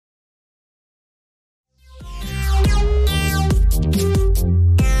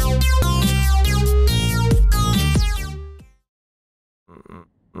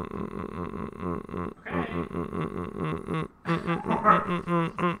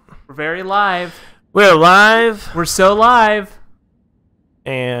We're very live. We're live. We're so live.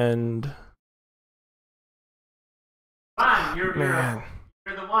 And Fine, you're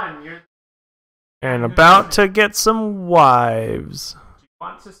the one. And about to get some wives. Do you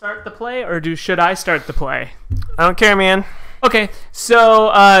want to start the play, or should I start the play? I don't care, man. Okay,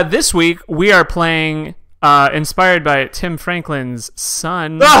 so this week we are playing, inspired by Tim Franklin's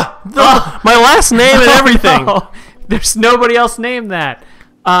son. My last name and everything. No, there's nobody else named that.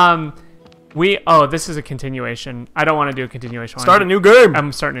 This is a continuation. I don't want to do a continuation. Start a new game.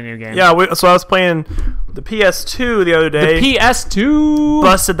 I'm starting a new game. Yeah, so I was playing the PS2 the other day. The PS2.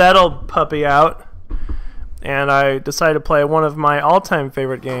 Busted that old puppy out. And I decided to play one of my all-time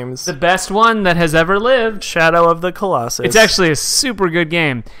favorite games. The best one that has ever lived. Shadow of the Colossus. It's actually a super good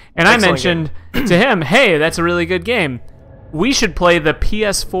game. And I mentioned to him, hey, that's a really good game. We should play the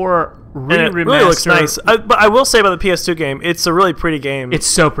PS4 remaster. It really looks nice. But I will say about the PS2 game, it's a really pretty game. It's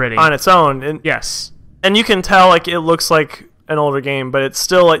so pretty. On its own. And, yes. And you can tell like it looks like an older game, but it's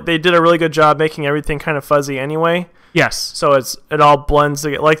still like they did a really good job making everything kind of fuzzy anyway. Yes. So it all blends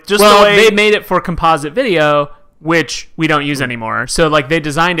together. Like just the way they made it for composite video, which we don't use anymore. So like they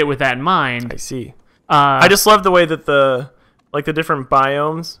designed it with that in mind. I see. I just love the way that the different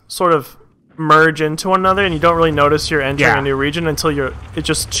biomes sort of merge into one another, and you don't really notice you're entering a new region until it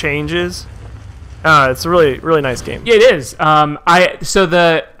just changes. It's a really, really nice game. Yeah, it is. I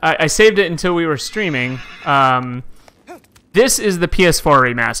saved it until we were streaming. This is the PS4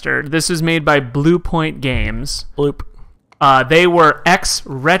 remaster. This is made by Blue Point Games. Bloop. They were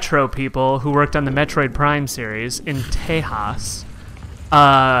ex-Retro people who worked on the Metroid Prime series in Tejas.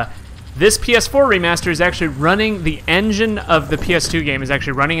 This PS4 remaster is actually running, the engine of the PS2 game is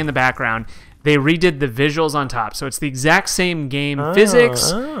actually running in the background. They redid the visuals on top. So it's the exact same game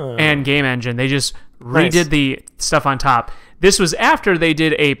physics and game engine. They just redid the stuff on top. This was after they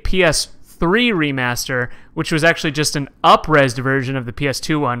did a PS3 remaster, which was actually just an up-resed version of the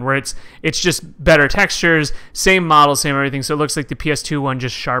PS2 one, where it's just better textures, same model, same everything, so it looks like the PS2 one,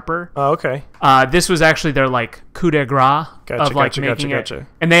 just sharper. Oh, okay. This was actually their like coup de grace of like making it.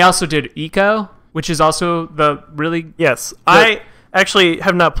 And they also did Eco, which is also the really I actually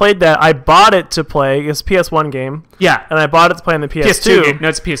have not played that. I bought it to play. It's a PS1 game. Yeah. And I bought it to play on the PS2. PS2 game. No,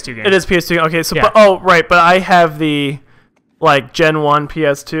 it's a PS2 game. It is PS2. Okay, so but I have the like Gen 1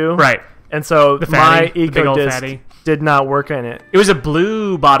 PS2. Right. And so my Eco disc fatty did not work in it. It was a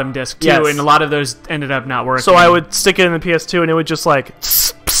blue bottom disc too, and a lot of those ended up not working. So I would stick it in the PS2 and it would just like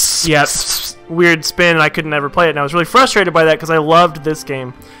weird spin, and I could never play it. And I was really frustrated by that because I loved this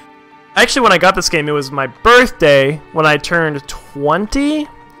game. Actually, when I got this game, it was my birthday when I turned 20.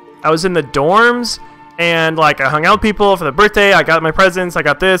 I was in the dorms, and like I hung out with people for the birthday. I got my presents, I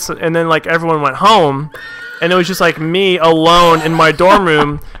got this, and then like everyone went home, and it was just like me alone in my dorm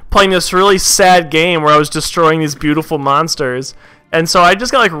room playing this really sad game where I was destroying these beautiful monsters. And so I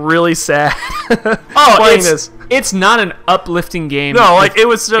just got like really sad playing this. It's not an uplifting game. No, like it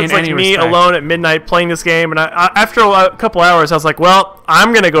was just like me alone at midnight playing this game, and after a couple hours I was like, well,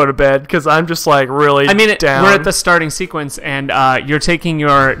 I'm gonna go to bed because I'm just like really down. We're at the starting sequence, and you're taking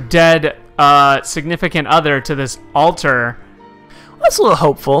your dead significant other to this altar. Well, that's a little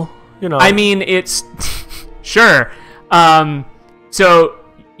hopeful, you know. I mean, it's sure. So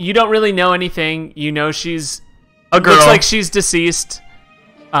you don't really know anything. You know she's a girl. Looks like she's deceased.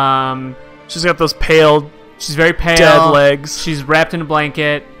 She's got those pale. She's very pale. Dead legs. She's wrapped in a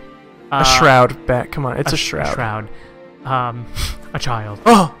blanket. A shroud. Back. Come on, it's a shroud. A shroud. A child.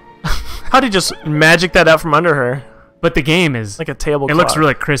 Oh, how did he just magic that out from under her? But the game is like a tablecloth. It looks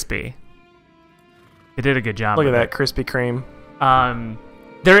really crispy. They did a good job. Look at that Krispy Kreme.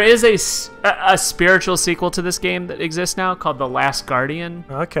 There is a spiritual sequel to this game that exists now called The Last Guardian.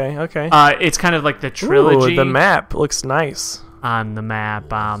 Okay. It's kind of like the trilogy. Ooh, the map looks nice. On the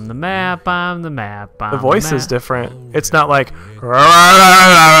map, on the map, on the map. The voice is different. It's not like.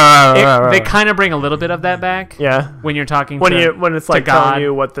 They kind of bring a little bit of that back. Yeah. When you're talking when it's like God. telling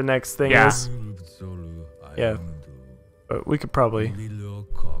you what the next thing is. Yeah. But we could probably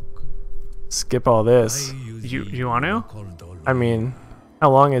skip all this. You want to? I mean, how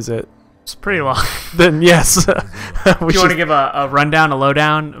long is it? It's pretty long. Then yes. Do you want to give a rundown, a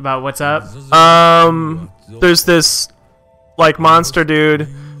lowdown about what's up? There's this like monster dude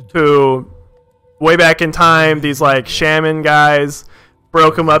who, way back in time, these like shaman guys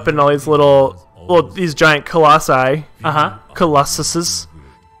broke him up in all these these giant colossi. Colossuses,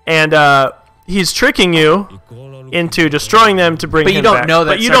 and he's tricking you into destroying them to bring him back.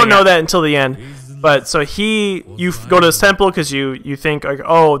 But you don't know that until the end. But so you go to this temple because you think like,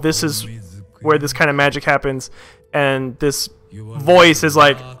 oh, this is where this kind of magic happens, and this voice is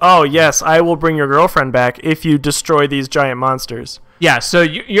like, "Oh yes, I will bring your girlfriend back if you destroy these giant monsters." Yeah. So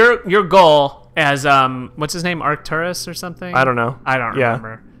your goal as what's his name, Arcturus or something? I don't know. I don't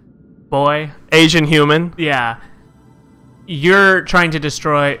remember. Boy. Asian human. Yeah. You're trying to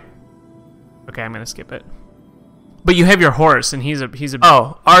destroy. Okay, I'm gonna skip it. But you have your horse, and he's a.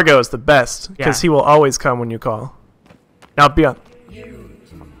 Oh, Argo is the best because Yeah. he will always come when you call. Now be on.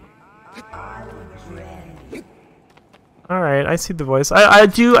 All right, I see the voice. I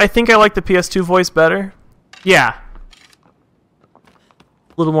think I like the PS2 voice better. Yeah. A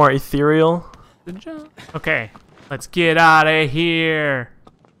little more ethereal. Okay, let's get out of here.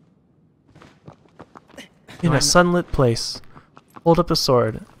 In a sunlit place. Hold up the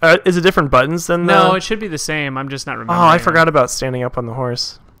sword. Is it different buttons than the... No, it should be the same. I'm just not remembering. Oh, I forgot about standing up on the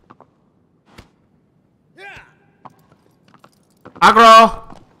horse.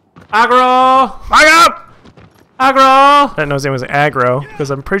 Agro! Agro! Agro! Agro! I didn't know his name was Agro, because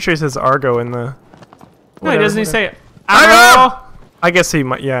I'm pretty sure he says Argo in the... No, doesn't he say Agro? Agro? I guess he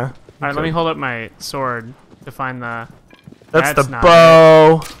might, yeah. Alright, let me hold up my sword to find the... That's the not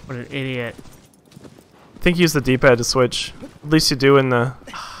bow. it. What an idiot. I think you use the D-pad to switch. At least you do in the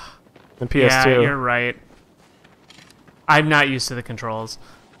PS2. Yeah, you're right. I'm not used to the controls.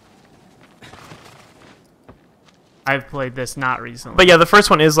 I've played this not recently. But yeah, the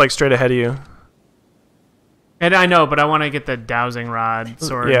first one is like straight ahead of you. And I know, but I want to get the dowsing rod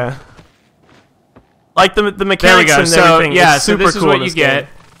sword. Yeah. Like the mechanics There we go. and So everything. yeah, it's so super this is cool what in you this get.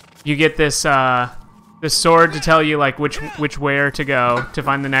 game. You get this this sword to tell you like which where to go to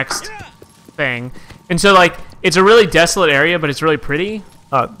find the next thing. And so like it's a really desolate area, but it's really pretty.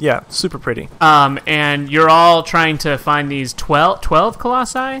 Yeah, super pretty. And you're all trying to find these 12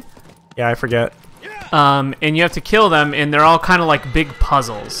 colossi. Yeah, I forget. And you have to kill them, and they're all kind of like big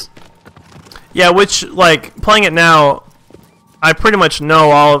puzzles. Yeah, which, like, playing it now, I pretty much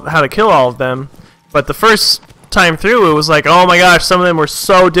know how to kill all of them. But the first time through, it was like, oh my gosh, some of them were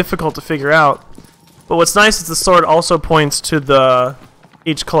so difficult to figure out. But what's nice is the sword also points to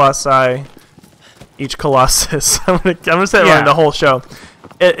each Colossus. I'm gonna say it wrong the whole show.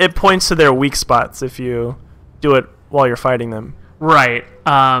 It points to their weak spots if you do it while you're fighting them. Right.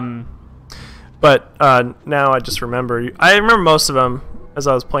 But now I just remember. I remember most of them as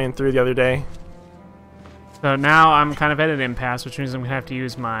I was playing through the other day. So now I'm kind of at an impasse, which means I'm going to have to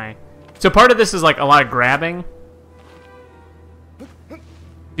use my... So part of this is like a lot of grabbing.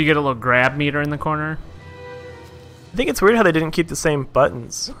 You get a little grab meter in the corner. I think it's weird how they didn't keep the same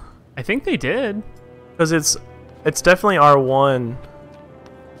buttons. I think they did. Because it's definitely R1.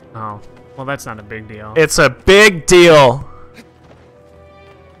 Oh, well that's not a big deal. It's a big deal.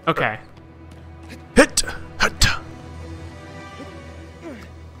 Okay. Hit.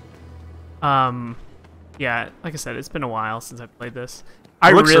 Yeah, like I said, it's been a while since I've played this.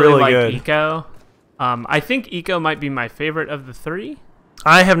 I looks really really like good. Eco. I think Eco might be my favorite of the three.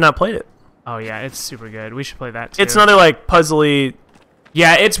 I have not played it. Oh yeah, it's super good. We should play that too. It's another like puzzly.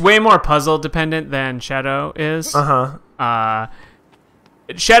 Yeah, it's way more puzzle dependent than Shadow is.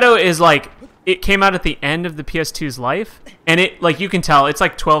 Shadow is like, it came out at the end of the PS2's life, and it, like, you can tell it's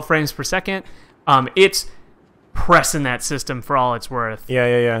like 12 frames per second. It's pressing that system for all it's worth.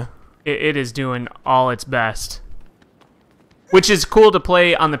 Yeah. It is doing all its best, which is cool to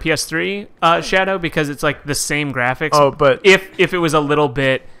play on the PS3 Shadow, because it's like the same graphics. Oh, but if it was a little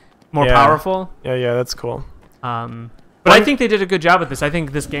bit more powerful. Yeah, that's cool. But I think they did a good job with this. I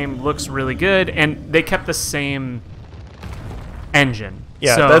think this game looks really good, and they kept the same engine.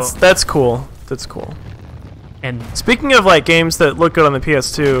 Yeah, so, that's cool. That's cool. And Speaking of like games that look good on the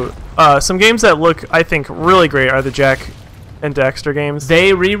PS2, some games that look, I think, really great are the Jack and Daxter games.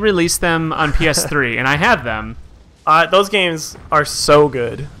 they re-released them on PS3, and I have them. Those games are so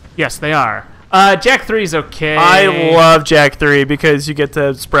good. Yes, they are. Jack 3 is okay. I love Jack 3 because you get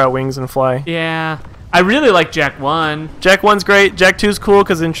to sprout wings and fly. Yeah. I really like Jack 1. Jack 1's great. Jack 2's cool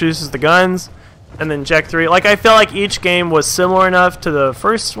because it introduces the guns. And then Jack 3, like, I feel like each game was similar enough to the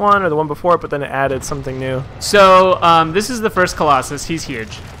first one or the one before it, but then it added something new. So, this is the first Colossus. He's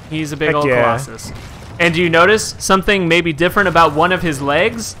huge. He's a big old Colossus. And do you notice something maybe different about one of his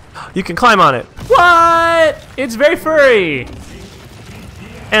legs? You can climb on it. What? It's very furry.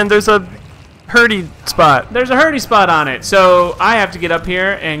 And there's a hurdy spot. There's a hurdy spot on it. So I have to get up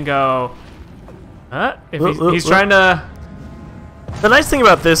here and go... if he's trying to... The nice thing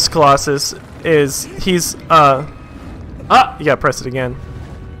about this Colossus is he's... you gotta press it again.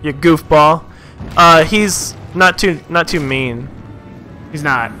 You goofball. He's not too mean. He's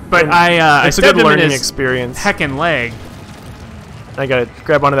not. But And I it's a good stabbed him in learning his experience. heckin' leg. I gotta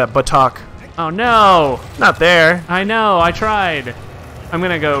grab onto that buttock. Oh no! Not there. I know, I tried. I'm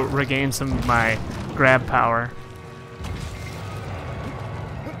gonna go regain some of my grab power.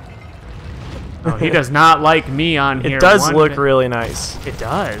 Oh, he does not like me on here. It does look really nice. It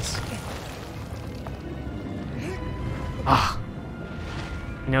does. Ah.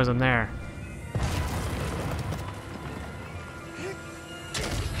 He knows I'm there.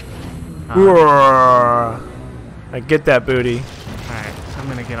 I get that booty. Alright, I'm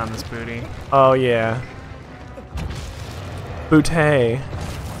gonna get on this booty. Oh yeah. Booty. I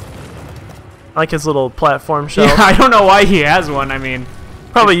like his little platform shelf. Yeah, I don't know why he has one. I mean,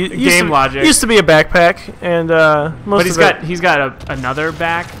 probably game logic. Used to be a backpack, and most but he's got another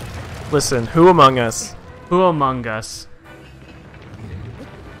back. Listen, who among us? Who among us?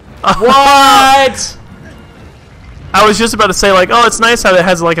 What? I was just about to say, like, oh, it's nice how it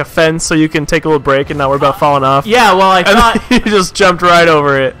has like a fence so you can take a little break and not worry about falling off. Yeah, well, I thought you just jumped right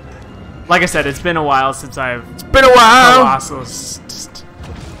over it. Like I said, it's been a while since I've. It's been a while. Colossus. Just...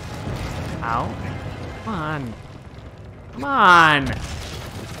 Ow! Come on! Come on!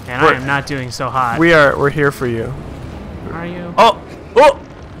 Man, I am not doing so hot. We're here for you. Are you? Oh! Oh!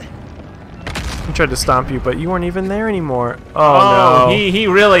 I tried to stomp you, but you weren't even there anymore. Oh no! He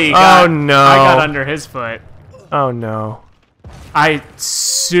really. Got, oh no! I got under his foot. Oh no! I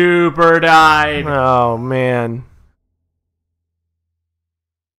super died. Oh man!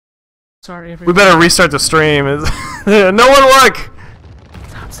 Sorry, everybody. We better restart the stream. No one look!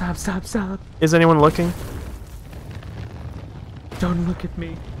 Stop. Is anyone looking? Don't look at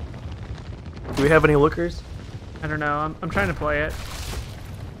me. Do we have any lookers? I don't know. I'm trying to play it.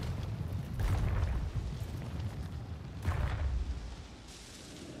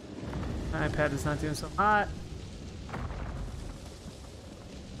 My iPad is not doing so hot.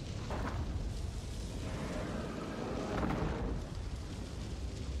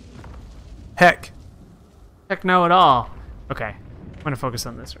 Heck. Heck no at all. Okay. I'm gonna focus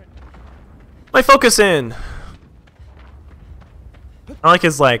on this right now. My focus in. I like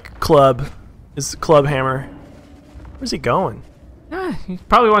his club hammer. Where's he going? He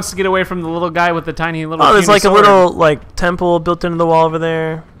probably wants to get away from the little guy with the tiny little. Oh, there's puny like sword. a little temple built into the wall over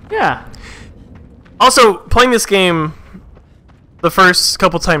there. Yeah. Also, playing this game, the first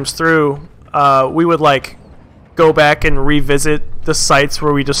couple times through, we would go back and revisit the sites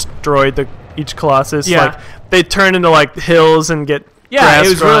where we destroyed each Colossus. Yeah. Like they turn into hills and get grass it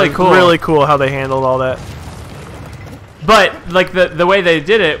was growing. really cool. Really cool how they handled all that. But the way they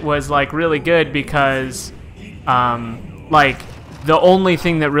did it was really good because, the only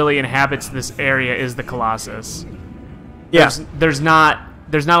thing that really inhabits this area is the Colossus. Yeah. There's not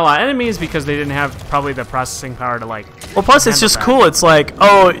a lot of enemies because they didn't have probably the processing power to Well, plus it's just cool. It's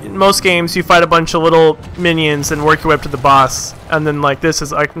in most games you fight a bunch of little minions and work your way up to the boss, and then this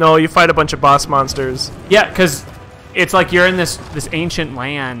is no, you fight a bunch of boss monsters. Yeah, because it's you're in this ancient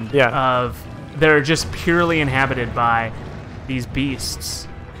land of they're just purely inhabited by these beasts.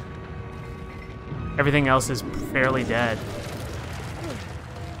 Everything else is fairly dead.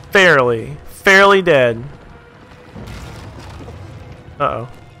 Fairly dead. Uh-oh.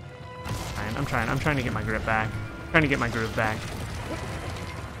 I'm trying to get my grip back. Trying to get my groove back.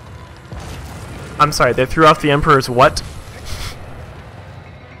 I'm sorry, they threw off the Emperor's what?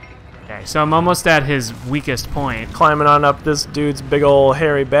 Okay, so I'm almost at his weakest point. Climbing on up this dude's big ol'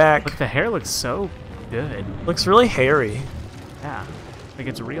 hairy back. Look, the hair looks so good. Looks really hairy. Yeah,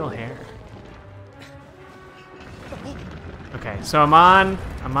 it's real hair. Okay, so I'm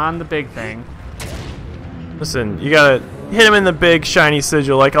on the big thing. Listen, you gotta hit him in the big shiny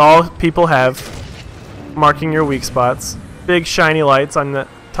sigil like all people have, marking your weak spots. Big shiny lights on the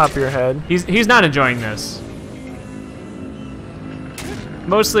top of your head. He's not enjoying this.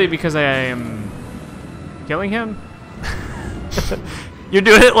 Mostly because I am killing him. You're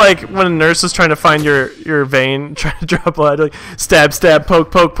doing it like when a nurse is trying to find your vein, trying to draw blood, stab,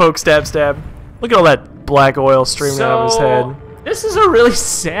 poke, stab. Look at all that black oil streaming out of his head. This is a really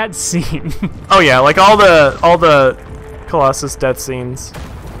sad scene. Oh yeah, all the Colossus death scenes.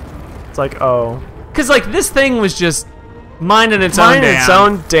 It's oh. Cause this thing was just minding its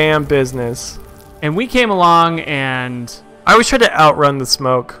own damn business. And we came along and I always try to outrun the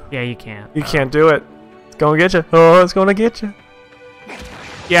smoke. Yeah, you can't. You can't do it. It's gonna get you. Oh, it's gonna get you.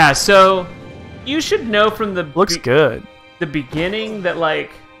 Yeah, so you should know from the looks good. The beginning that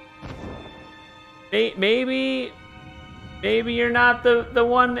maybe you're not the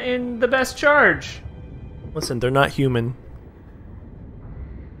one in the best charge. Listen, they're not human.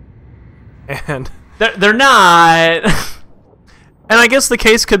 And they're not. And I guess the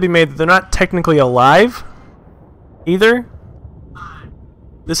case could be made that they're not technically alive either.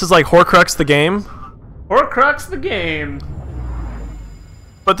 This is like Horcrux the game, Horcrux the game.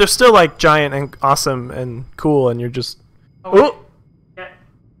 but they're still like giant and awesome and cool, and you're just. Oh, yeah.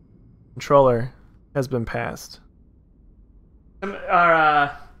 Controller has been passed. You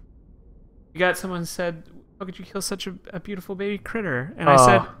got someone said, "How could you kill such a beautiful baby critter?" And I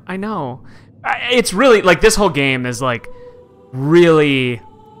said, "I know." It's really like this whole game is like really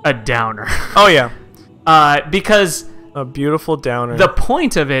a downer. Oh yeah, because a beautiful downer. the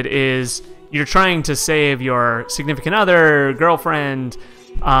point of it is you're trying to save your significant other, girlfriend,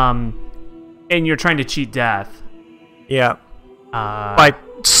 and you're trying to cheat death. Yeah. By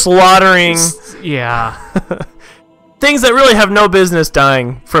slaughtering Yeah. things that really have no business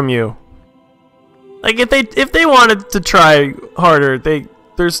dying from you. Like if they wanted to try harder,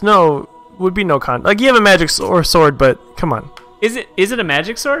 would be no like you have a magic sword, but come on. Is it a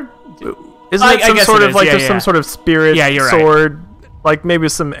magic sword? Isn't it some sort of like yeah, there's some sort of spirit you're sword, like maybe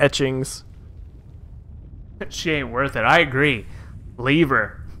some etchings. She ain't worth it. I agree. Leave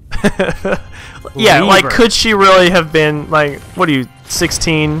her. Yeah, Leave like her. could she really have been like what are you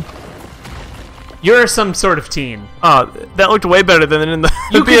 16? You're some sort of teen. Oh, that looked way better than in the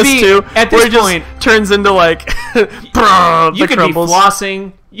You could be, PS2. at where this it just point, turns into like you could crumbles. be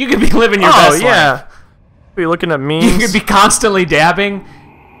flossing. You could be living your best life. Be looking at memes. You could be constantly dabbing,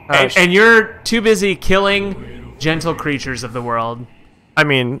 and you're too busy killing gentle creatures of the world. I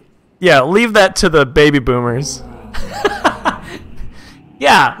mean, yeah, leave that to the baby boomers.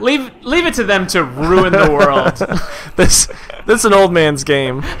 Yeah, leave it to them to ruin the world. This is an old man's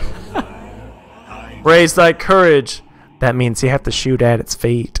game. Raise thy courage. That means you have to shoot at its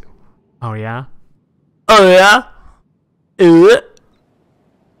feet. Oh yeah. Oh yeah.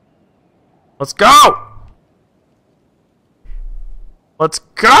 Let's go. Let's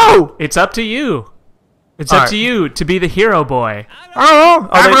go. It's up to you. It's All up right. to you to be the hero boy. Oh,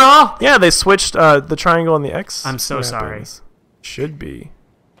 Agro. yeah, they switched the triangle and the X. I'm so sorry. weapons. Should be.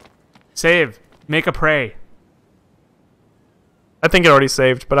 Save. Make a pray. I think it already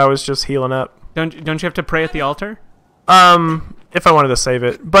saved, but I was just healing up. Don't you have to pray at the altar? If I wanted to save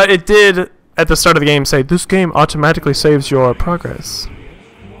it, but it did at the start of the game say this game automatically saves your progress.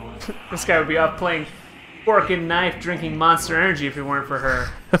 This guy would be off playing fork and knife, drinking Monster Energy if it weren't for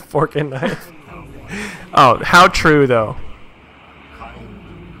her. Fork and knife. Oh, how true though.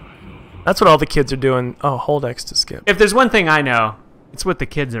 That's what all the kids are doing. Oh, hold X to skip. If there's one thing I know, it's what the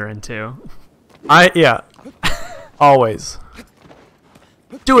kids are into. Yeah. Always.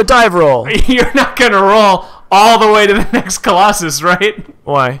 Do a dive roll. You're not gonna roll all the way to the next Colossus, right?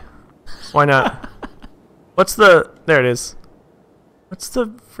 Why? Why not? What's the... There it is. What's the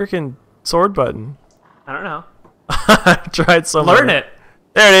freaking sword button? I don't know. I tried so Learn hard. it.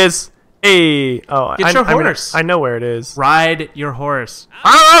 There it is. Hey. Oh, Get your horse. I know where it is. Ride your horse.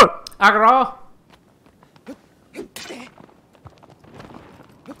 Oh! Agro.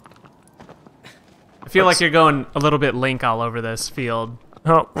 I feel like you're going a little bit Link all over this field.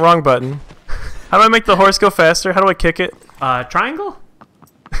 Oh, wrong button. How do I make the horse go faster? How do I kick it? Triangle?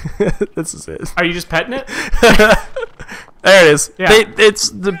 This is it. Are you just petting it? There it is. Yeah. It's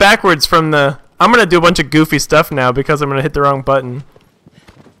the backwards from the... I'm going to do a bunch of goofy stuff now because I'm going to hit the wrong button.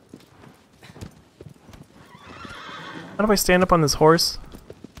 How do I stand up on this horse?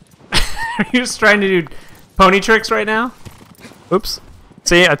 Are you just trying to do pony tricks right now? Oops.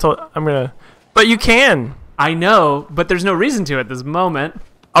 See, I'm going to... But you can. I know, but there's no reason to at this moment.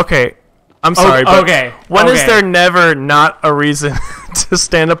 Okay. I'm sorry, but okay. when is Okay. there never not a reason to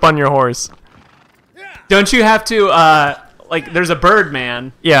stand up on your horse? Don't you have to, like, there's a bird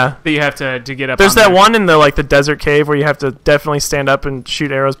man Yeah. that you have to get up There's on that there. one in the like the desert cave where you have to definitely stand up and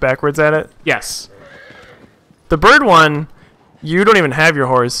shoot arrows backwards at it. Yes. The bird one, you don't even have your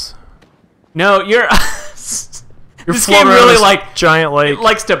horse. No, you're... You're this floating game around really, this like, giant lake. it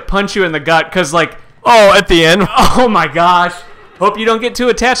likes to punch you in the gut, because, like, Oh, at the end. oh my gosh. Hope you don't get too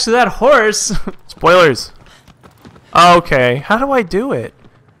attached to that horse. Spoilers. Okay, how do I do it?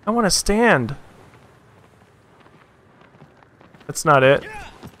 I want to stand. That's not it.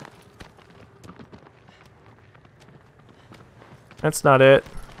 That's not it.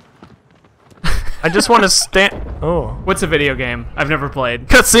 I just want to stand. Oh. What's a video game I've never played?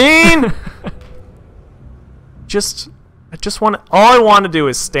 Cutscene! I just want to, all I want to do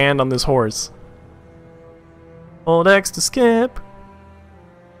is stand on this horse. Hold X to skip.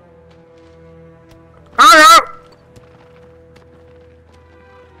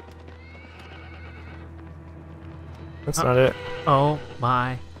 That's not it. Oh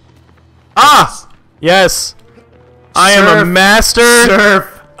my. Ah! Yes! I am a Surf. master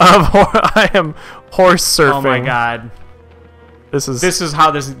Surf. of I am horse surfing. Oh my god. This is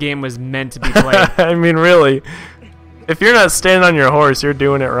how this game was meant to be played. I mean, really. If you're not standing on your horse, you're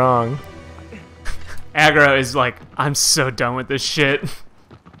doing it wrong. Agro is like, I'm so done with this shit.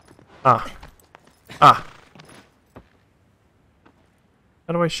 How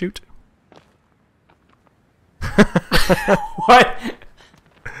do I shoot? What?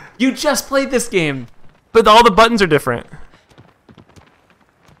 You just played this game. But all the buttons are different.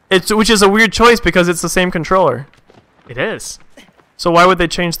 Which is a weird choice because it's the same controller. It is. So why would they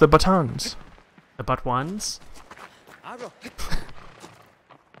change the buttons? The butt ones?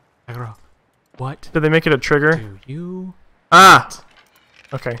 Agro. What Did they make it a trigger? do you...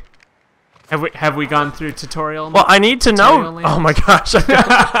 Okay. Have we gone through tutorial? Well, I need to know. Tutorial land? Oh my gosh.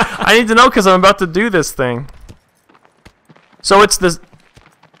 I need to know because I'm about to do this thing. So it's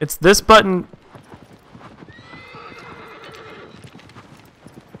this button.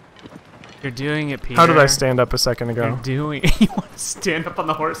 You're doing it, Peter. How did I stand up a second ago? You're doing... You want to stand up on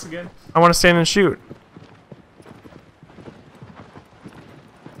the horse again? I want to stand and shoot.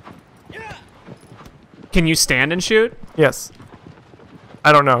 Can you stand and shoot? Yes.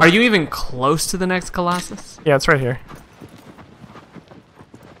 I don't know. Are you even close to the next Colossus? Yeah, it's right here.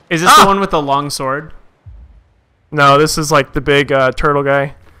 Is this the one with the long sword? No, this is like the big turtle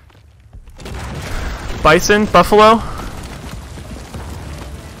guy. Bison? Buffalo?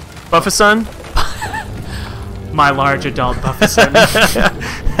 Buffison? My large adult Buffison.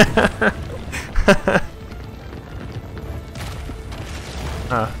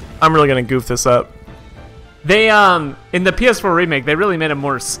 I'm really gonna goof this up. They in the PS4 remake, they really made it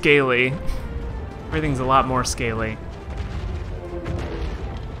more scaly. Everything's a lot more scaly.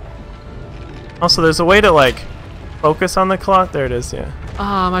 Also, there's a way to like focus on the cloth. There it is. Yeah.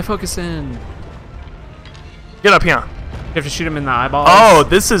 My focusing. Get up here. You have to shoot him in the eyeballs. Oh,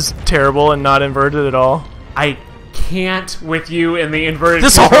 this is terrible and not inverted at all. I can't with you in the inverted.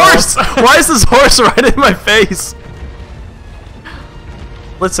 This controls. horse! Why is this horse right in my face?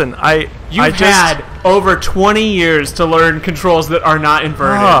 Listen, You've had over 20 years to learn controls that are not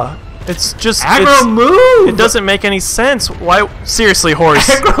inverted. It's just Agro, move! It doesn't make any sense. Why? Seriously, horse.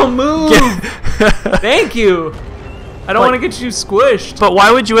 Agro, move! Thank you. I don't want to get you squished. But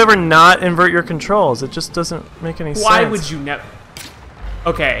why would you ever not invert your controls? It just doesn't make any sense. Why would you never?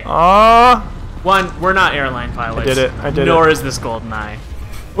 Okay. One, we're not airline pilots. I did it. Nor is this GoldenEye.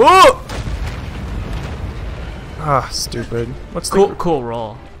 Oh! Stupid. What's the cool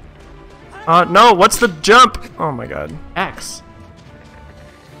roll? No. What's the jump? Oh my god. X.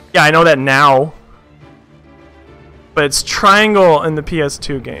 Yeah, I know that now. But it's triangle in the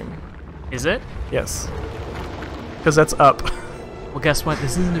PS2 game. Is it? Yes. Because that's up. Well, guess what?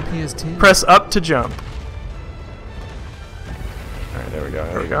 This isn't a PS2. Press up to jump. Alright, there we go.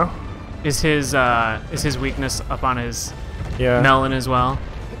 There we go. Is his weakness up on his Yeah. melon as well?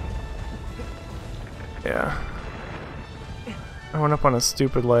 Yeah. I went up on a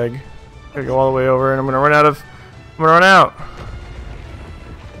stupid leg. Gotta go all the way over, and I'm gonna run out.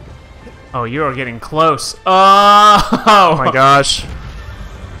 Oh, you are getting close. Oh my gosh.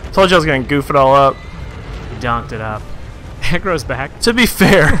 Told you I was gonna goof it all up. You donked it up. Agro's back. To be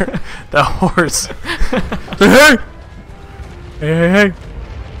fair, that horse. Hey! Hey!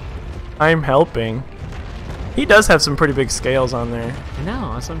 I'm helping. He does have some pretty big scales on there. I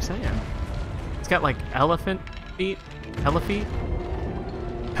know, that's what I'm saying. It's got like elephant feet. Elephant?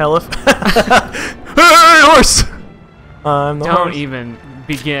 Hey, horse! I'm the Don't horse. even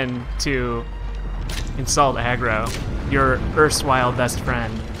begin to insult Agro, your erstwhile best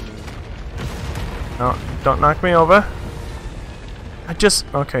friend. No, don't knock me over.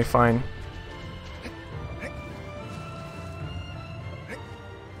 Okay, fine.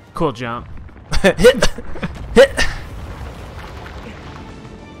 Cool jump. Hit!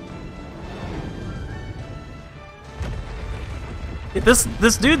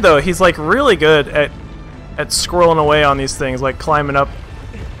 This dude though, he's like really good at scrolling away on these things, like climbing up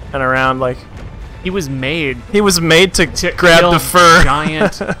and around. Like he was made to grab the fur.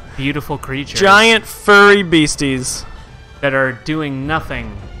 Giant, beautiful creatures. Giant furry beasties that are doing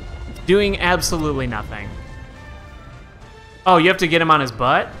nothing, doing absolutely nothing. Oh, you have to get him on his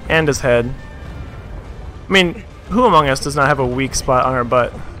butt and his head. I mean, who among us does not have a weak spot on our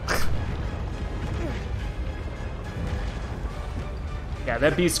butt? Yeah,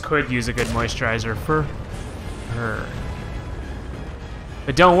 that beast could use a good moisturizer for her.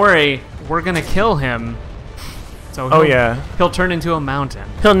 But don't worry, we're gonna kill him. So he'll turn into a mountain.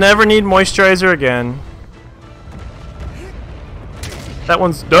 He'll never need moisturizer again. That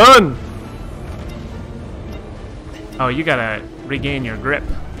one's done. Oh, you gotta regain your grip.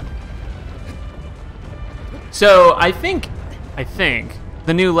 So I think I think.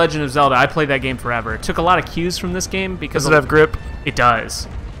 The new Legend of Zelda, I played that game forever. It took a lot of cues from this game because... Does it have grip? It does.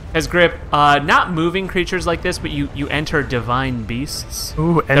 Has grip. Not moving creatures like this, but you enter divine beasts.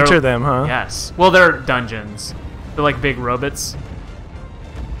 Ooh, enter them, huh? Yes. Well, they're dungeons. They're like big robots.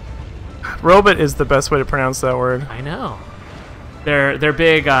 Robot is the best way to pronounce that word. I know. They're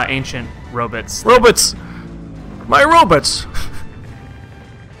big ancient robots. Robots! My robots!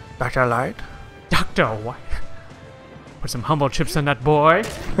 Dr. Light? Dr. White. Put some humble chips on that boy.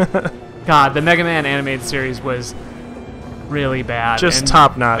 God, the Mega Man animated series was really bad. Just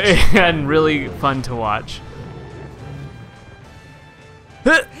top notch. And really fun to watch.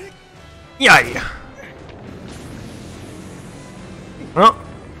 Yay! Well,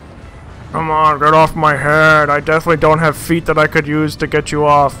 come on, get off my head. I definitely don't have feet that I could use to get you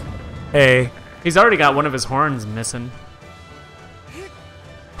off. Hey. He's already got one of his horns missing.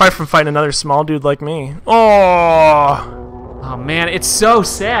 Probably from fighting another small dude like me. Oh! Oh man, it's so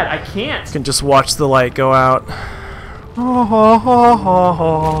sad. I can't. You can just watch the light go out.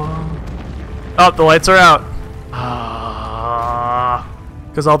 Oh, the lights are out.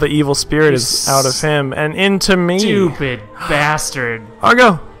 Because all the evil spirit is out of him and into me. Stupid bastard.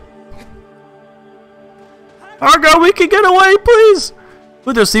 Argo! Argo, we can get away, please!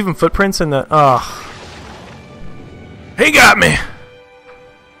 Ooh, there's even footprints in the... Oh. He got me!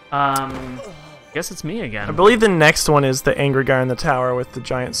 Guess it's me again. I believe the next one is the angry guy in the tower with the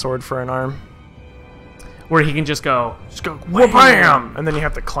giant sword for an arm. Where he can just go Wham! And then you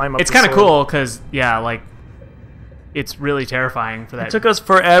have to climb up. It's kind of cool, because, yeah, like, it's really terrifying for that. It took us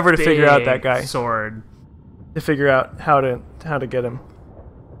forever to figure out that guy. Sword. To figure out how to get him.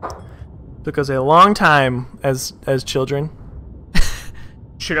 Took us a long time as children.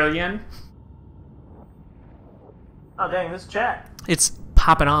 Trillion. Oh dang, this chat. It's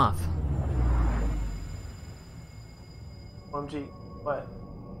popping off. OMG, what?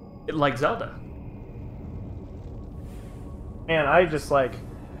 Like Zelda. Man, I just like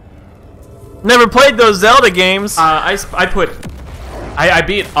never played those Zelda games. I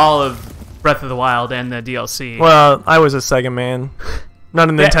beat all of Breath of the Wild and the DLC. Well, I was a Sega man, not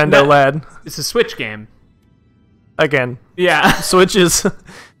a Nintendo lad. It's a Switch game. Again. Yeah. Switch is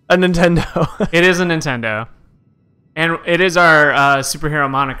a Nintendo. It is a Nintendo. And it is our superhero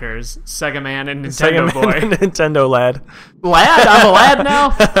monikers, Sega Man and Nintendo Sega Boy. Man and Nintendo lad. Lad? I'm a lad now?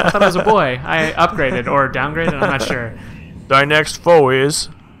 I thought I was a boy. I upgraded or downgraded, I'm not sure. Thy next foe is...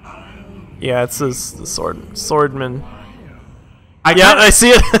 Yeah, it's the swordman. I see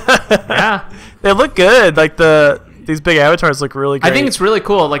it. Yeah. They look good. Like these big avatars look really great. I think it's really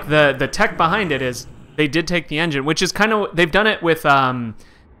cool. Like the tech behind it is they did take the engine, which is kind of... They've done it with...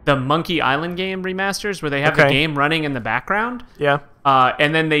 the Monkey Island game remasters, where they have the game running in the background. Yeah.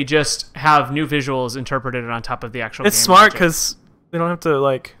 And then they just have new visuals interpreted on top of the actual game. It's smart because they don't have to,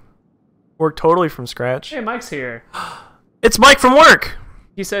 like, work totally from scratch. Hey, Mike's here. It's Mike from work!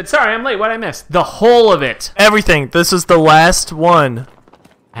 He said, sorry, I'm late. What'd I miss? The whole of it. Everything. This is the last one.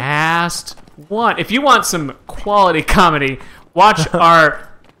 Last one. If you want some quality comedy, watch our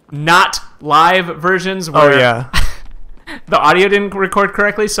not live versions where... Oh, yeah. The audio didn't record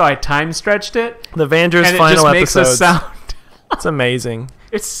correctly, so I time stretched it. The Vander's and final it just makes episodes. a sound. It's amazing.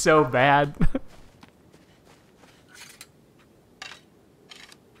 It's so bad.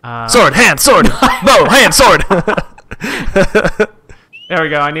 Sword, hand, sword, bow, hand, sword. There we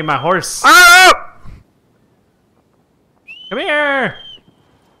go. I need my horse. Ah! Come here.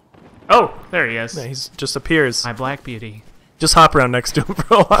 Oh, there he is. Yeah, he just appears. My black beauty. Just hop around next to him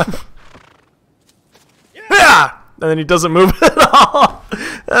for a while. Yeah! And then he doesn't move at all.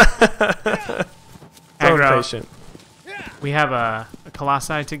 Agro. Patient. We have a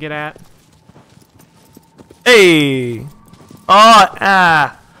Colossi to get at. Hey!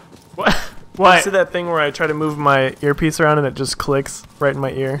 Oh, What? What? See that thing where I try to move my earpiece around and it just clicks right in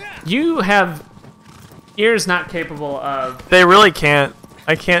my ear? You have ears not capable of... They really can't.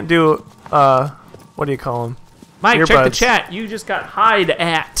 I can't do, what do you call them? Mike, Earbuds. check the chat. You just got hide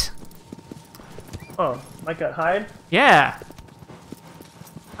at. Oh, Mike got hide? Yeah.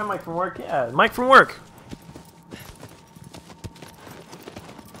 Hi, Mike from work? Yeah, Mike from work.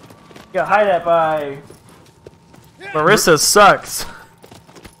 Got hide at by... Marissa sucks.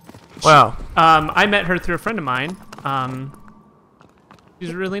 Wow. I met her through a friend of mine.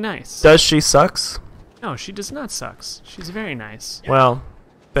 She's really nice. Does she sucks? No, she does not sucks. She's very nice. Well,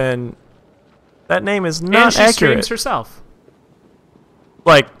 then that name is not and she accurate. streams herself.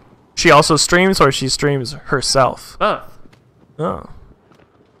 Like, she also streams, or she streams herself? Both. Oh.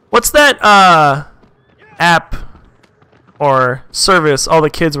 What's that, app or service all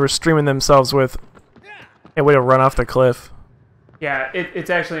the kids were streaming themselves with? A way to run off the cliff. Yeah, it's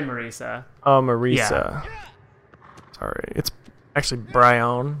actually Marisa. Oh, Marisa. Yeah. Sorry, it's actually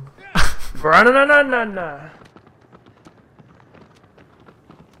Brian.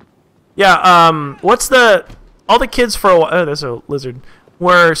 Yeah. What's the? All the kids for a while. Oh, there's a lizard.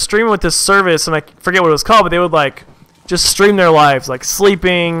 Were streaming with this service, and I forget what it was called, but they would like just stream their lives, like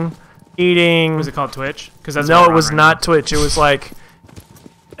sleeping, eating. Was it called Twitch? Because that's no, it was not Twitch. It was like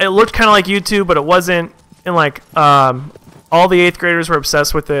it looked kind of like YouTube, but it wasn't. And like all the 8th graders were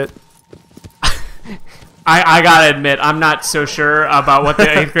obsessed with it. I gotta admit, I'm not so sure about what the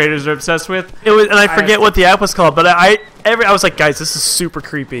 8th graders are obsessed with. It was, and I forget what the app was called, but I was like, guys, this is super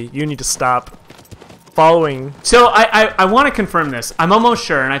creepy. You need to stop following. So I want to confirm this. I'm almost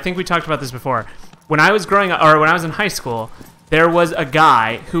sure, and I think we talked about this before. When I was growing up, or when I was in high school, there was a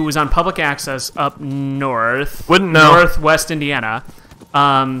guy who was on public access up north, northwest Indiana.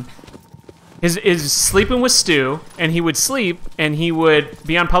 Is sleeping with Stu, and he would sleep, and he would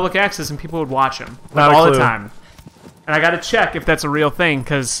be on public access, and people would watch him all the time. And I got to check if that's a real thing,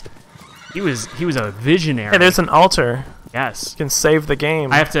 because he was a visionary. Hey, there's an altar. Yes, you can save the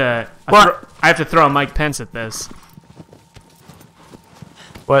game. I have to throw a Mike Pence at this.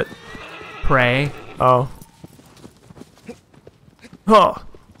 What? Pray. Oh. Oh.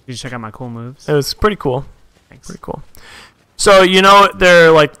 Did you check out my cool moves? It was pretty cool. Thanks. Pretty cool. So you know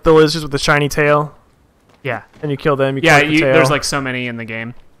they're like the lizards with the shiny tail. Yeah. And you kill them. There's like so many in the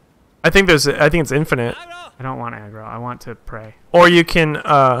game. I think it's infinite. I don't want aggro. I want to pray. Or you can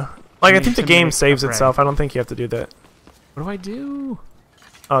I think the game saves itself. I don't think you have to do that. What do I do?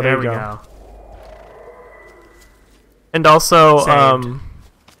 Oh, there we go. And also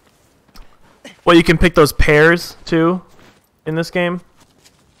well, you can pick those pairs too in this game.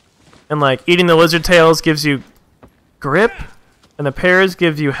 And like eating the lizard tails gives you grip, and the pears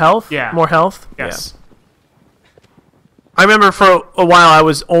give you health. Yeah. More health. Yes. Yeah. I remember for a while I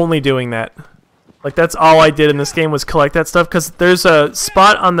was only doing that. Like that's all I did in this game was collect that stuff, because there's a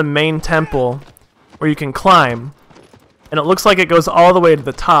spot on the main temple where you can climb, and it looks like it goes all the way to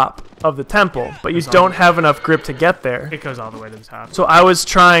the top of the temple, but you don't have enough grip to get there. It goes all the way to the top. So I was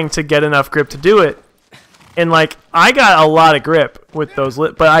trying to get enough grip to do it. And like I got a lot of grip with those,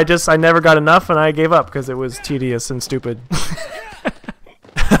 but I never got enough, and I gave up because it was tedious and stupid.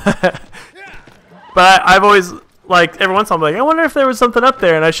 But I've always like every once in a while, I'm like, I wonder if there was something up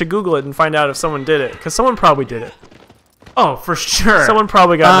there, and I should Google it and find out if someone did it, because someone probably did it. Oh, for sure. Someone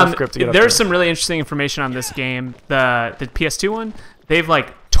probably got enough grip to get up there. There's some really interesting information on this game. The PS2 one, they've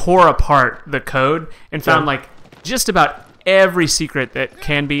like tore apart the code and found like just about every secret that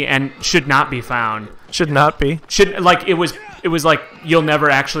can be and should not be found. Should not be. Should like it was like you'll never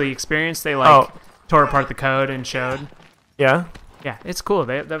actually experience. They like tore apart the code and showed. Yeah. Yeah, it's cool.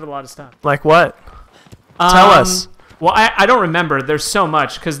 They have a lot of stuff. Like what? Tell us. Well, I don't remember. There's so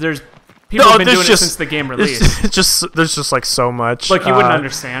much because there's people have been doing it since the game released. There's just like so much. Like you wouldn't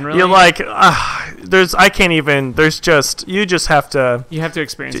understand really. You're like I can't even. You just have to. You have to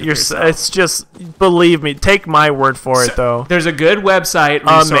experience it yourself. It's just believe me. Take my word for it though. There's a good website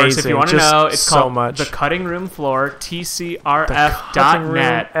resource if you want to know. It's called The Cutting Room Floor,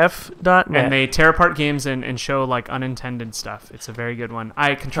 tcrf.net. F.net. And they tear apart games and show like unintended stuff. It's a very good one.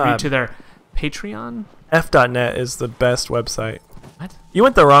 I contribute to their Patreon. F.net is the best website. What? You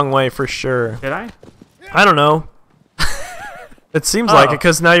went the wrong way for sure. Did I? I don't know. It seems like it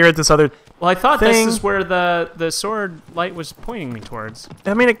because now you're at this other. Well, I thought this is where the sword light was pointing me towards.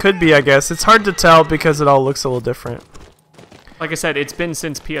 I mean, it could be. I guess it's hard to tell because it all looks a little different. Like I said, it's been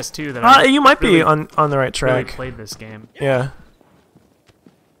since PS2 that you might be on the right track. Really played this game. Yeah.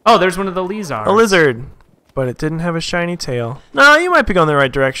 Oh, there's one of the lizards. A lizard, but it didn't have a shiny tail. No, you might be going the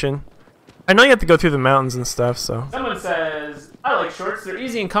right direction. I know you have to go through the mountains and stuff, so. Someone says, I like shorts. They're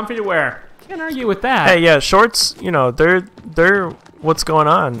easy and comfy to wear. Can't argue with that. Hey, yeah, shorts, they're what's going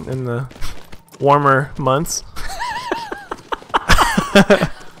on in the warmer months.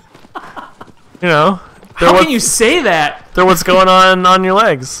 How can you say that? They're what's going on your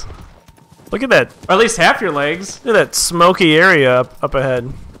legs. Look at that. Or at least half your legs. Look at that smoky area up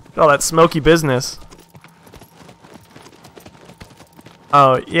ahead. All that smoky business.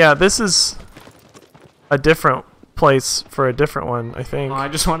 Oh, yeah, this is a different place for a different one, I think. Oh, I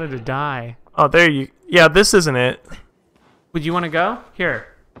just wanted to die. Oh, there you... Yeah, this isn't it. Would you want to go? Here.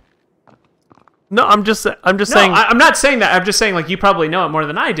 No, I'm just saying... I'm not saying that. I'm just saying, like, you probably know it more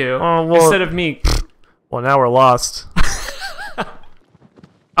than I do. Oh, well, instead of me... Well, now we're lost.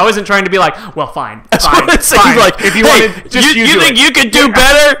 I wasn't trying to be like, well, fine. That's fine, what it seems fine. like. If you wanted, just you think you could do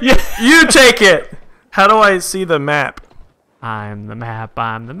better? You take it. How do I see the map? I'm the map.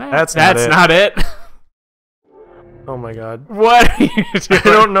 I'm the map. That's not it. Oh my god. What are you doing? I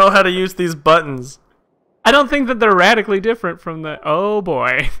don't know how to use these buttons. I don't think that they're radically different from the... Oh,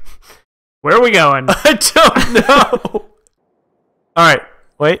 boy. Where are we going? I don't know. Alright,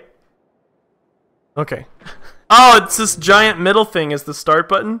 wait. Okay. Oh, it's this giant middle thing is the start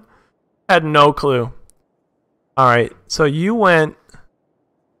button? Had no clue. Alright, so you went...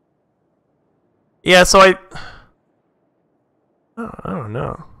 Yeah, so I don't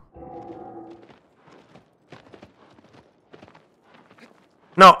know.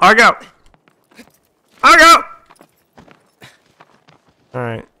 No, Argo! Argo!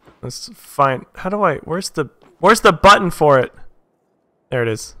 Alright, let's find... How do I... Where's the button for it? There it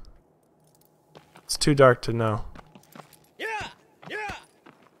is. It's too dark to know. Yeah! Yeah!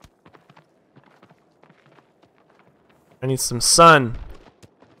 I need some sun.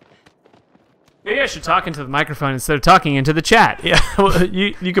 Maybe I should talk into the microphone instead of talking into the chat. Yeah, well,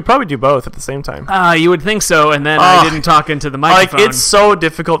 you could probably do both at the same time. You would think so, and then I didn't talk into the microphone. Like, it's so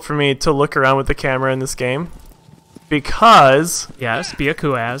difficult for me to look around with the camera in this game because Yes, be a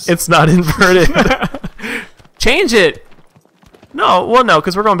kuaz. it's not inverted. Change it! No, well, no,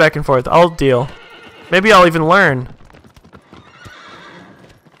 because we're going back and forth. I'll deal. Maybe I'll even learn.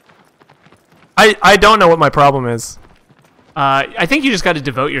 I don't know what my problem is. I think you just got to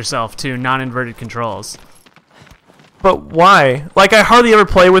devote yourself to non-inverted controls. But why? Like, I hardly ever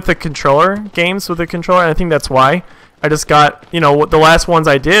play with the controller, games with the controller, and I think that's why. I just got, you know, the last ones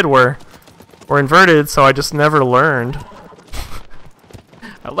I did were inverted, so I just never learned.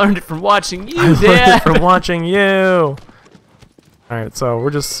 I learned it from watching you, I learned Dad. it from watching you. Alright, so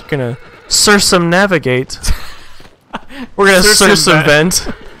we're just gonna circumnavigate. We're gonna circumvent.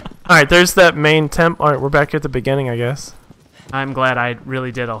 Alright, there's that main temp. Alright, we're back at the beginning, I guess. I'm glad I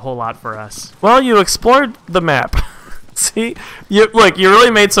really did a whole lot for us. Well, you explored the map. See? Look, you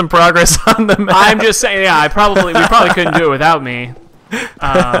really made some progress on the map. I'm just saying, yeah, we probably couldn't do it without me.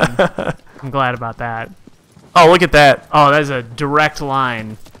 I'm glad about that. Oh, look at that. Oh, that's a direct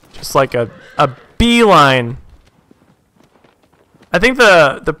line. Just like a beeline. I think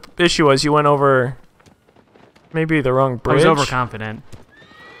the issue was you went over maybe the wrong bridge. I was overconfident.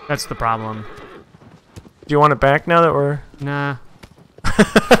 That's the problem. Do you want it back now that we're... Nah.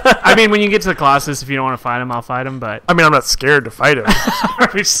 I mean, when you get to the Colossus, if you don't want to fight him, I'll fight him, but... I mean, I'm not scared to fight him.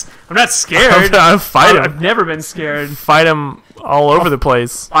 I'm not scared. I'll fight him. I've never been scared. Fight him all over the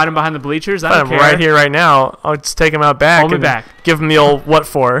place. Fight him behind the bleachers, I Fight don't him care. right here, right now. I'll just take him out back. Hold me and back. Give him the old what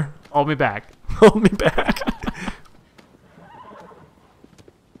for. Hold me back. Hold me back.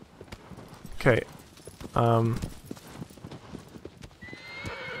 Okay. I'm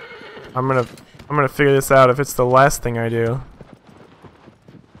gonna figure this out if it's the last thing I do.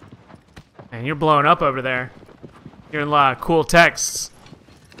 Man, you're blowing up over there. You're in a lot of cool texts.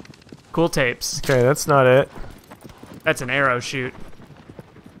 Cool tapes. Okay, that's not it. That's an arrow shoot.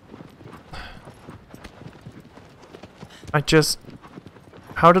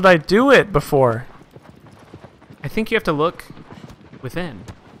 How did I do it before? I think you have to look within.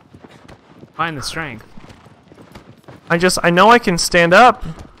 Find the strength. I know I can stand up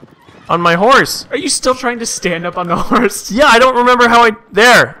on my horse. Are you still trying to stand up on the horse? Yeah, I don't remember how I...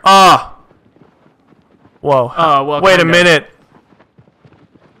 There! Ah! Whoa. Oh, well, wait a kinda. minute.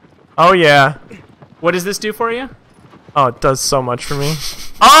 Oh, yeah. What does this do for you? Oh, it does so much for me.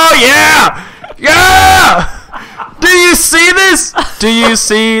 Oh, yeah! Yeah! Do you see this? Do you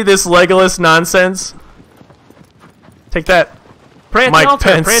see this Legolas nonsense? Take that. Pray at Mike the altar.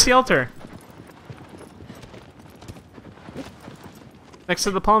 Pence. Pray at the altar. Next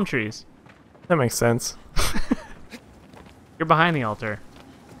to the palm trees. That makes sense. You're behind the altar.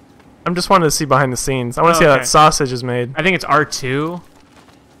 I'm just wanting to see behind the scenes. I want to Oh, see how okay. that sausage is made. I think it's R2.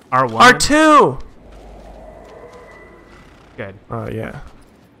 R1. R2! Good. Oh, yeah.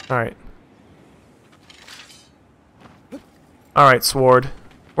 Alright. Alright, sword.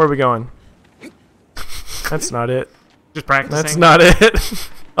 Where are we going? That's not it. Just practicing. That's not it.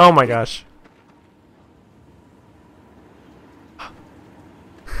 Oh my gosh.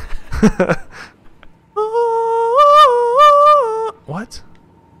 What?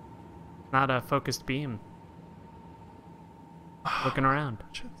 Not a focused beam. Looking around.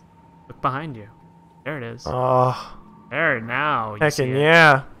 Look behind you. There it is. Oh, There, now. You see heckin' it.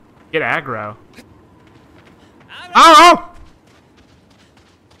 yeah. Get aggro. Oh!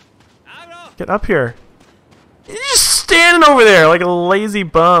 Agro! Get up here. You're just standing over there like a lazy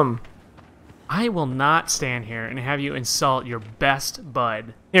bum. I will not stand here and have you insult your best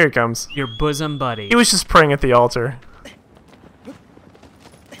bud. Here he comes. Your bosom buddy. He was just praying at the altar.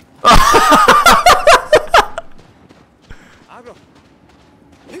 Agro!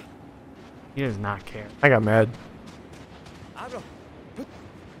 He does not care. I got mad.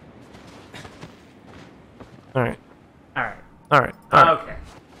 Alright. Okay.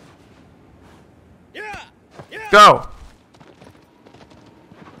 Yeah! Yeah! Go!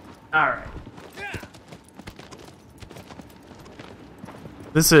 All right. Yeah!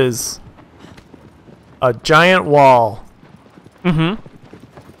 This is a giant wall. Mm-hmm.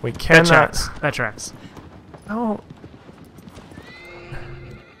 We That cannot... tracks. That tracks. Oh.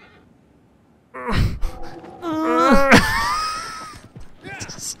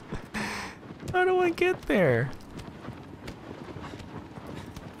 How do I get there?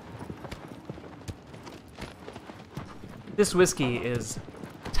 This whiskey is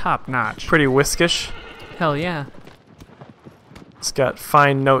top notch. Pretty whiskish. Hell yeah. It's got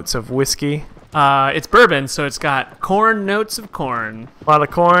fine notes of whiskey. It's bourbon, so it's got corn notes of corn. A lot of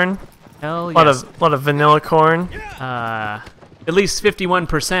corn. Hell A lot yes. of vanilla corn. At least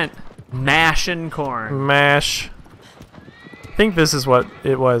 51% mashing corn. Mash. I think this is what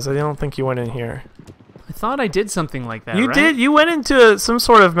it was. I don't think you went in here. I thought I did something like that. You right? did. You went into some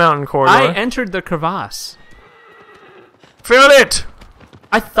sort of mountain corridor. I entered the crevasse. Fill it.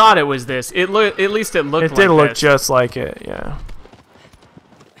 I thought it was this. At least it looked. It did like look this. just like it. Yeah.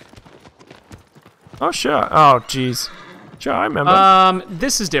 Oh sure. Oh jeez. Sure, I remember.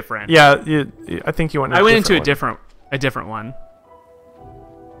 This is different. Yeah. I think you went. I went into one. a different one.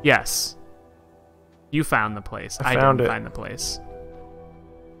 Yes. You found the place. I found didn't it. find the place.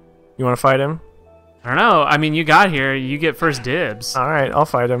 You want to fight him? I don't know. I mean, you got here. You get first dibs. All right, I'll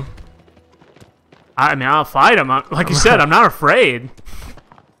fight him. I mean, I'll fight him. Like you said, I'm not afraid.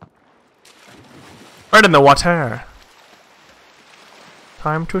 Right in the water.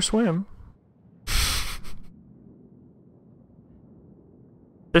 Time to swim.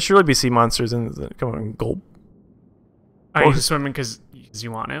 There should really be sea monsters in the. Come on, gulp. Are you Oh. swimming because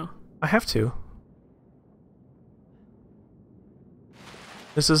you want to? I have to.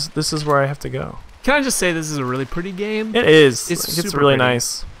 This is where I have to go. Can I just say this is a really pretty game? It is. It's It's super really pretty.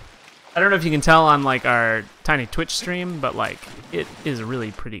 nice. I don't know if you can tell on like our tiny Twitch stream, but like it is a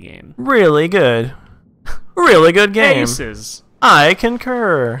really pretty game. Really good. Really good game. Aces. I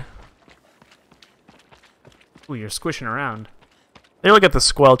concur. Ooh, you're squishing around. They look at the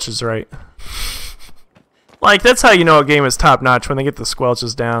squelches right. Like, that's how you know a game is top notch, when they get the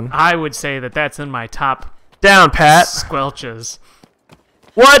squelches down. I would say that that's in my top Down, Pat. squelches.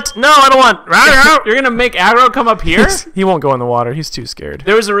 What? No, I don't want. You're gonna make Agro come up here? He won't go in the water. He's too scared.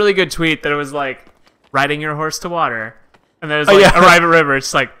 There was a really good tweet that it was like riding your horse to water, and then it's Oh, like yeah. arrive at river.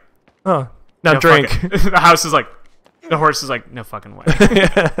 It's like Oh, now no, drink. fuck it. The house is like the horse is like no fucking way.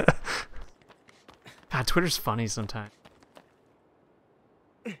 God, Twitter's funny sometimes.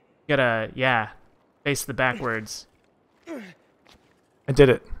 You gotta face the backwards. I did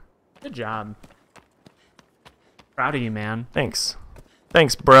it. Good job. Proud of you, man. Thanks.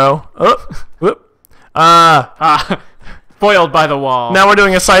 Thanks, bro. Oh, whoop. Foiled by the wall. Now we're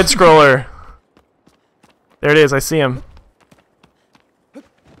doing a side scroller. There it is. I see him.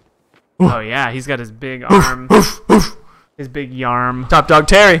 Oh yeah, he's got his big arm. His big yarm. Top dog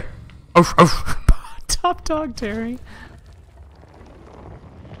Terry. Top dog Terry.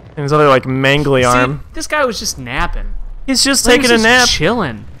 And his other like mangly arm. See, this guy was just napping. He's just He was taking a just nap.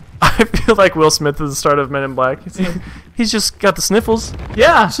 chilling. I feel like Will Smith at the start of Men in Black. He's just got the sniffles.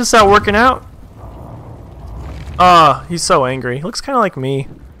 Yeah. He's just out working out. He's so angry. He looks kind of like me.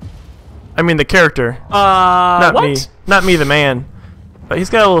 I mean, the character. Not what? me. Not me, the man. But he's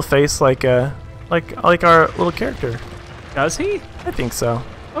got a little face like our little character. Does he? I think so.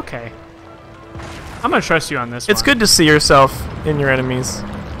 Okay. I'm gonna trust you on this It's one. good to see yourself in your enemies.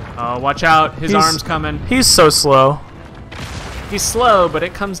 Oh, watch out. His He's- arm's coming. He's so slow. He's slow, but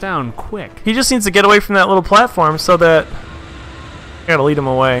it comes down quick. He just needs to get away from that little platform so that... I gotta lead him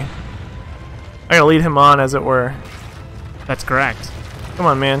away. I gotta lead him on, as it were. That's correct. Come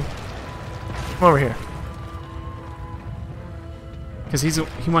on, man. Come over here. Because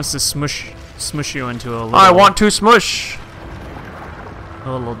he wants to smush you into a little, I want to smush.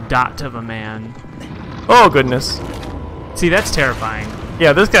 a little dot of a man. Oh, goodness. See, that's terrifying.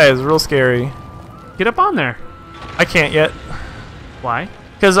 Yeah, this guy is real scary. Get up on there. I can't yet. Why?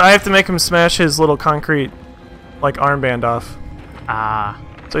 Because I have to make him smash his little concrete, like, armband off. Ah,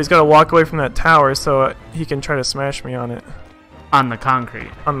 So he's got to walk away from that tower so he can try to smash me on it. on the concrete.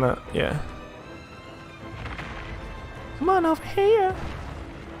 On the... yeah. Come on over here.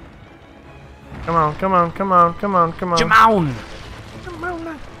 Come on, come on, come on, come on, come on. Jamon!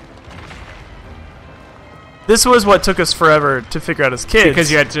 This was what took us forever to figure out as kids.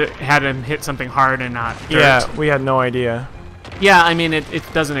 Because you had him hit something hard and not dirt. Yeah, we had no idea. Yeah, I mean, it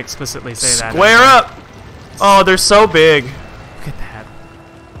doesn't explicitly say that. Square up! Oh, they're so big. Look at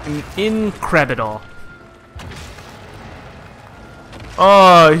that. Incredible.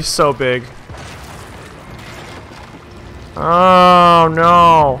 Oh, he's so big. Oh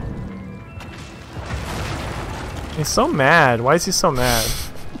no. He's so mad. Why is he so mad?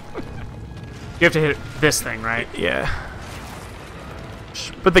 You have to hit this thing, right? Yeah.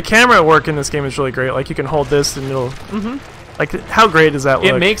 But the camera work in this game is really great. Like you can hold this and it'll. Like how great does that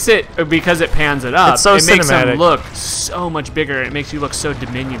look? It makes it, because it pans it up. It's so it makes cinematic. them look so much bigger. It makes you look so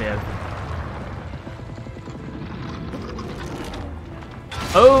diminutive.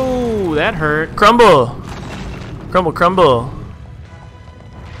 Oh, that hurt. Crumble. Crumble, crumble.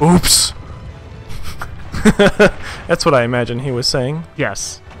 Oops. That's what I imagine he was saying.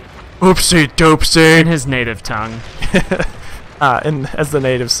 Yes, Oopsie doopsie. in his native tongue. And as the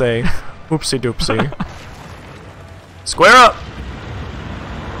natives say, oopsie doopsie. Square up.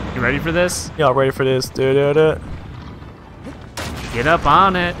 You ready for this? Y'all ready for this? Do. Get up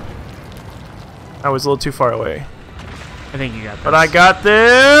on it. I was a little too far away. I think you got this. But I got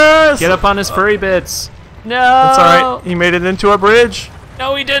this! Get up on his furry bits. No! That's alright. He made it into a bridge.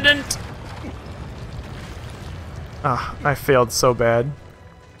 No, he didn't. Ah, I failed so bad.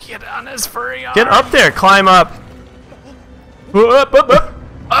 Get on his furry arm. Get up there. Climb up. Up.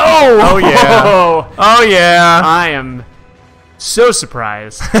 Oh! Oh, yeah. Oh, yeah. I am so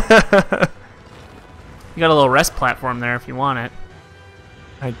surprised. You got a little rest platform there if you want it.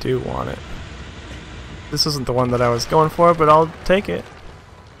 I do want it. This isn't the one that I was going for, but I'll take it.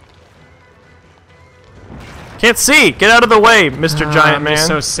 Can't see! Get out of the way, Mr. Giant I'm Man. just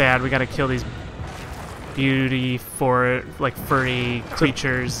so sad. We gotta kill these furry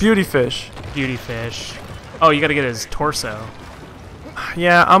creatures. Beauty fish. Beauty fish. Oh, you gotta get his torso.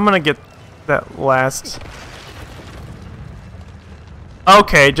 Yeah, I'm gonna get that last.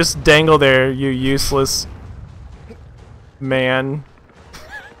 Okay, just dangle there, you useless man.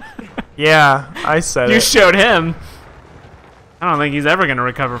 Yeah, I said You it. showed him. I don't think he's ever gonna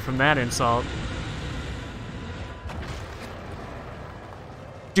recover from that insult.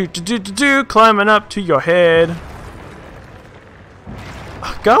 Do, climbing up to your head.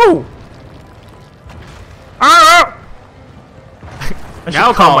 Go! Ah! I should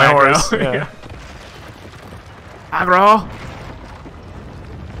Now call call my Agro. horse. Yeah. Agro.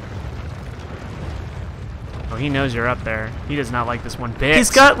 Oh, he knows you're up there. He does not like this one bit.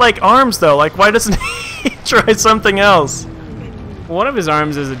 He's got like arms though. Like, why doesn't he try something else? One of his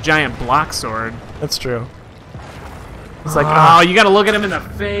arms is a giant block sword. That's true. It's like, Oh, you gotta look at him in the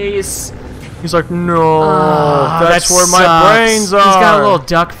face. he's like, no, that's That where my sucks. brains are. He's got a little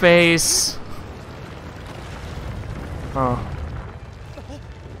duck face. Oh.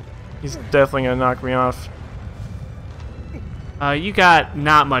 He's definitely gonna knock me off. You got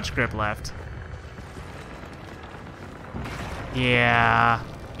not much grip left. Yeah,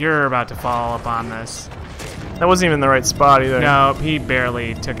 you're about to fall upon this. That wasn't even the right spot either. No, he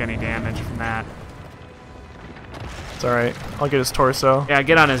barely took any damage from that. It's alright. I'll get his torso. Yeah,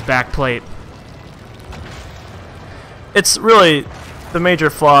 get on his back plate. It's really the major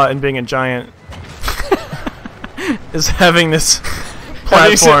flaw in being a giant is having this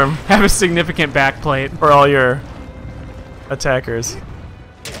platform Have a significant back plate. for all your attackers.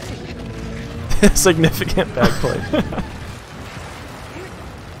 Significant back plate.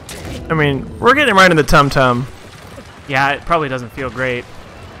 I mean, we're getting right in the tum-tum. Yeah, it probably doesn't feel great.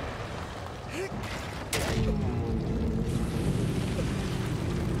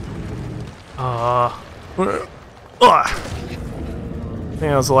 Ugh. I think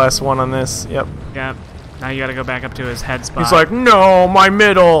that was the last one on this. Yep. Yeah. Now you gotta go back up to his head spot. He's like, no, my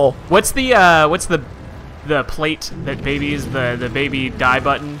middle. what's the plate that babies the baby die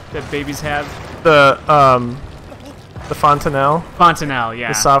button that babies have? The fontanelle, Fontanelle, yeah.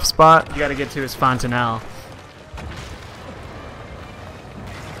 the soft spot, You gotta get to his fontanelle.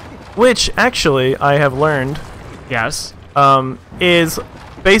 which actually I have learned Yes. is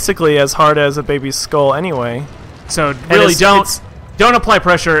basically as hard as a baby's skull anyway. So really it's- don't apply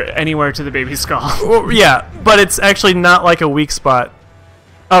pressure anywhere to the baby's skull. Well, yeah, but it's actually not like a weak spot.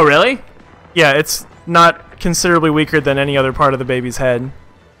 Oh, really? Yeah, it's not considerably weaker than any other part of the baby's head.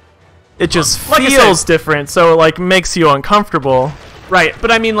 It just like I feels said- different, so it like makes you uncomfortable. Right,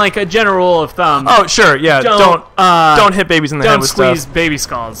 but I mean like a general rule of thumb. Oh, sure, yeah. Don't hit babies in the head Don't with squeeze stuff. baby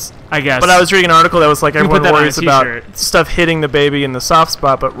skulls, I guess. But I was reading an article that was like can put everyone that on a worries about t-shirt. stuff hitting the baby in the soft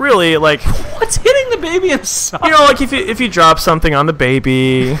spot, but really, like, What's hitting the baby in soft? you know, like if you drop something on the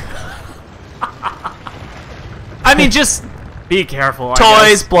baby, I mean, just be careful. I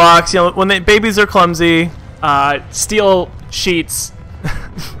toys, guess. blocks, you know, when babies are clumsy, Steel sheets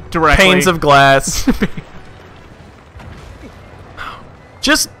directly. panes of glass.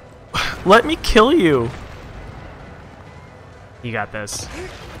 Just let me kill you. You got this.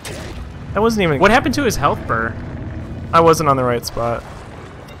 That wasn't even... What happened to his health bar? I wasn't on the right spot.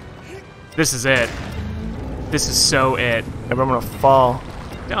 This is it. This is so it. Yeah, but I'm gonna fall.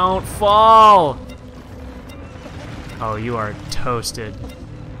 Don't fall! Oh, you are toasted.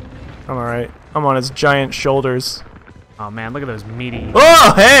 I'm alright. I'm on his giant shoulders. Oh man, look at those meaty,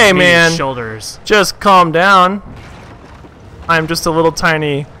 Oh, hey, meaty man! shoulders. Just calm down. I'm just a little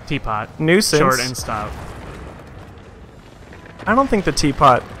tiny Teapot. nuisance. Short and stout. I don't think the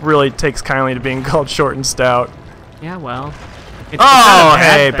teapot really takes kindly to being called short and stout. Yeah, well. It's Oh, not a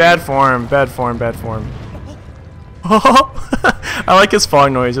hey, thing. bad form, bad form, bad form. I like his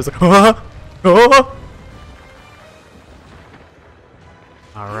falling noise. It's like, oh.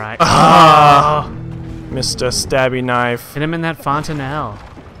 Alright. Ah, Mr. Stabby Knife. Hit him in that fontanelle.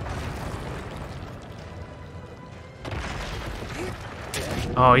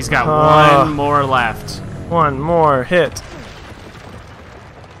 Oh, he's got one more left. One more hit.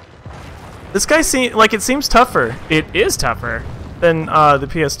 This guy seems tougher It is tougher. than the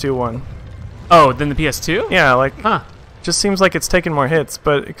PS2 one. Oh, than the PS2? Yeah, like Huh. just seems like it's taking more hits,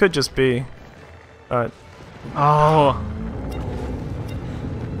 but it could just be. Oh.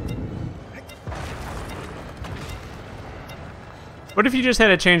 What if you just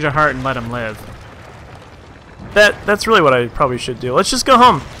had a change of heart and let him live? That's really what I probably should do. Let's just go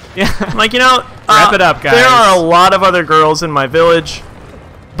home. Yeah. Like, you know, Wrap it up, guys. There are a lot of other girls in my village.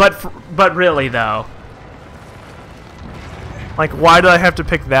 But really though. Like, why did I have to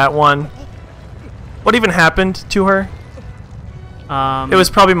pick that one? What even happened to her? It was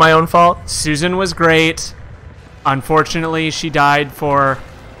probably my own fault. Susan was great. Unfortunately, she died for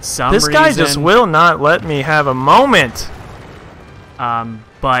some This reason. guy just will not let me have a moment.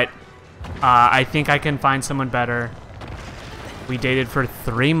 But I think I can find someone better. We dated for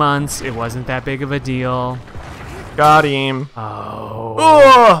 3 months. It wasn't that big of a deal. Got him. Oh.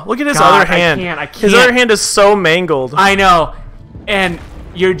 Oh, look at his God, other hand. I can't. His other hand is so mangled. I know. And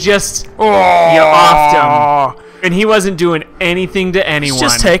you're just... Oh, you offed him. And he wasn't doing anything to anyone. He's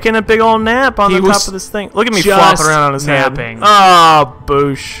just taking a big old nap on He the was top of this thing. Look at me just flopping around on his napping. head. Oh,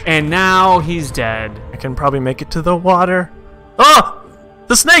 boosh. And now he's dead. I can probably make it to the water. Oh,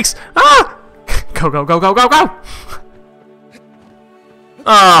 the snakes. Ah! Go, go, go, go, go, go!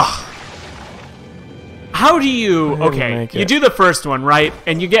 Oh. How do you... didn't Okay, make you it. do the first one, right?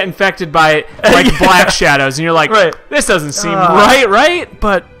 And you get infected by, like, Yeah. black shadows. And you're like, Right. this doesn't seem right?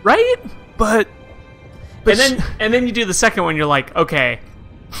 But Right? And then you do the second one, you're like, okay,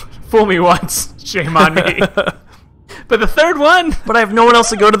 fool me once, shame on me. But the third one... But I have no one else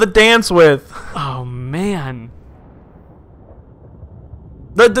to go to the dance with. Oh, man.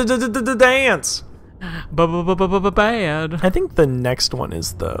 The dance. Bad. I think the next one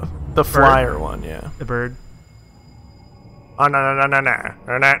is the flyer one, yeah. The bird. Oh, no.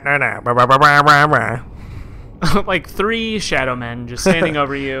 Like 3 shadow men just standing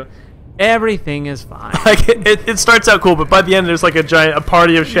over you. Everything is fine. Like it starts out cool, but by the end there's like a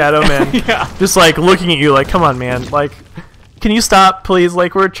party of shadow men, Yeah. just like looking at you like, come on, man, like, can you stop, please?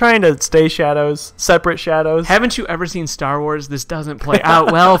 Like, we're trying to stay shadows, separate shadows. Haven't you ever seen Star Wars? This doesn't play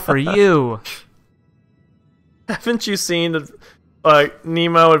out well for you. Haven't you seen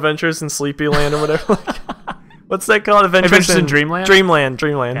Nemo Adventures in Sleepy Land or whatever? Like, what's that called? Adventures in Dreamland? Dreamland,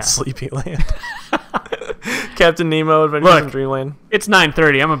 Yeah. Sleepy Land. Captain Nemo Adventures in Dreamland. It's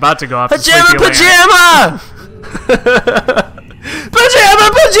 9:30. I'm about to go off to Pajama, Sleepy Land.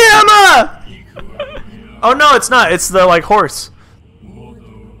 pajama! Pajama! Oh no, it's not. It's the horse.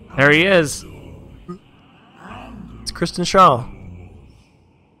 There he is. It's Kristen Shaw.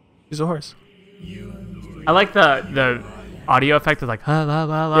 He's a horse. I like the audio effect of like la la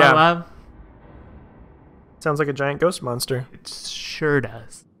la la Yeah. la. Sounds like a giant ghost monster. It sure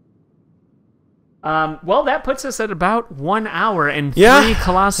does. Well, that puts us at about 1 hour and 3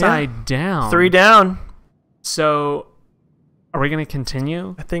 colossi down. 3 down. So, are we going to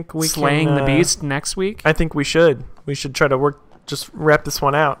continue I think we slaying can, the beast next week? I think we should. We should try to just wrap this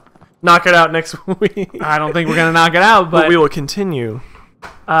one out. Knock it out next week. I don't think we're going to knock it out, but we will continue.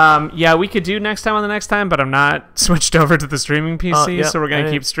 yeah, we could do next time on the next time, but I'm not switched over to the streaming PC, Yeah, so we're going I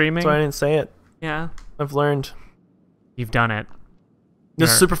to keep didn't- streaming. That's why I didn't say it. Yeah, I've learned. you've done it.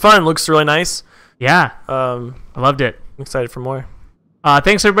 This is super fun. Looks really nice. Yeah, I I loved it. I'm excited for more.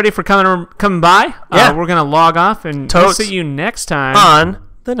 Thanks everybody for coming by. Yeah. We're gonna log off and we'll Totes. see you next time. On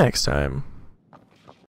the next time.